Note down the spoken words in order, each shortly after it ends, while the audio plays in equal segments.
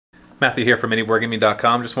Matthew here from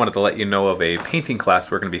MiniWarGaming.com. Just wanted to let you know of a painting class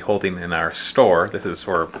we're going to be holding in our store. This is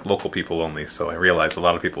for local people only, so I realize a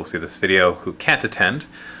lot of people see this video who can't attend,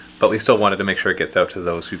 but we still wanted to make sure it gets out to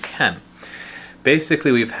those who can.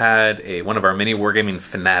 Basically, we've had one of our MiniWarGaming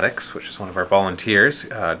fanatics, which is one of our volunteers,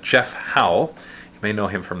 Jeff Howell. You may know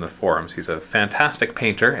him from the forums. He's a fantastic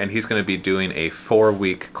painter, and he's going to be doing a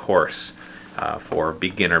 4-week course for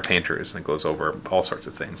beginner painters, and it goes over all sorts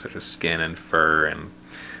of things such as skin and fur and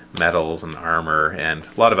metals and armor and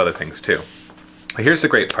a lot of other things too. But here's the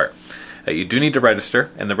great part. You do need to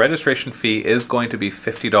register, and the registration fee is going to be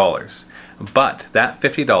 $50, but that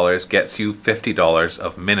 $50 gets you $50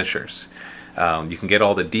 of miniatures. You can get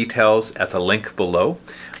all the details at the link below,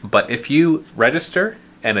 but if you register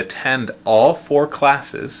and attend all 4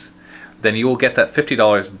 classes, then you will get that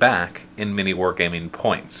 $50 back in MiniWarGaming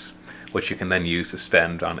points, which you can then use to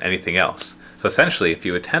spend on anything else. So essentially, if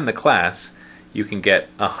you attend the class, you can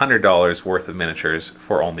get $100 worth of miniatures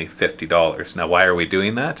for only $50. Now, why are we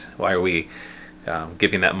doing that? Why are we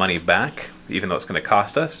giving that money back, even though it's going to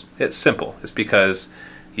cost us? It's simple. It's because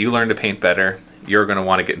you learn to paint better, you're going to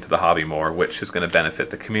want to get into the hobby more, which is going to benefit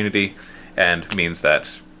the community and means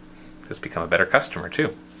that just become a better customer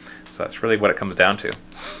too. So that's really what it comes down to.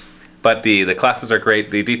 But the classes are great.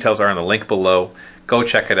 The details are on the link below. Go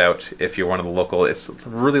check it out if you're one of the local. It's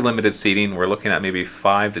really limited seating. We're looking at maybe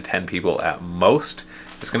 5 to 10 people at most.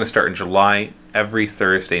 It's going to start in July, every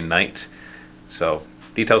Thursday night. So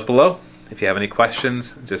details below. If you have any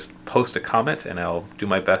questions, just post a comment and I'll do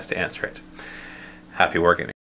my best to answer it. Happy wargaming.